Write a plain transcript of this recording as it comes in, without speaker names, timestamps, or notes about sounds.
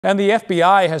And the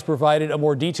FBI has provided a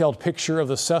more detailed picture of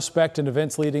the suspect and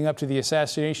events leading up to the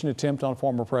assassination attempt on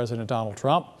former President Donald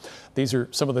Trump. These are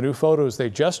some of the new photos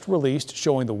they just released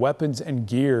showing the weapons and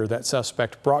gear that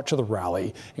suspect brought to the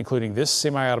rally, including this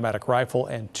semi-automatic rifle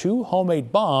and 2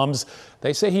 homemade bombs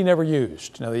they say he never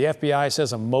used. Now, the FBI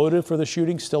says a motive for the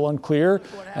shooting still unclear,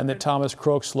 and that Thomas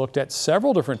Crooks looked at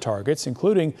several different targets,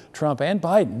 including Trump and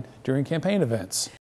Biden, during campaign events.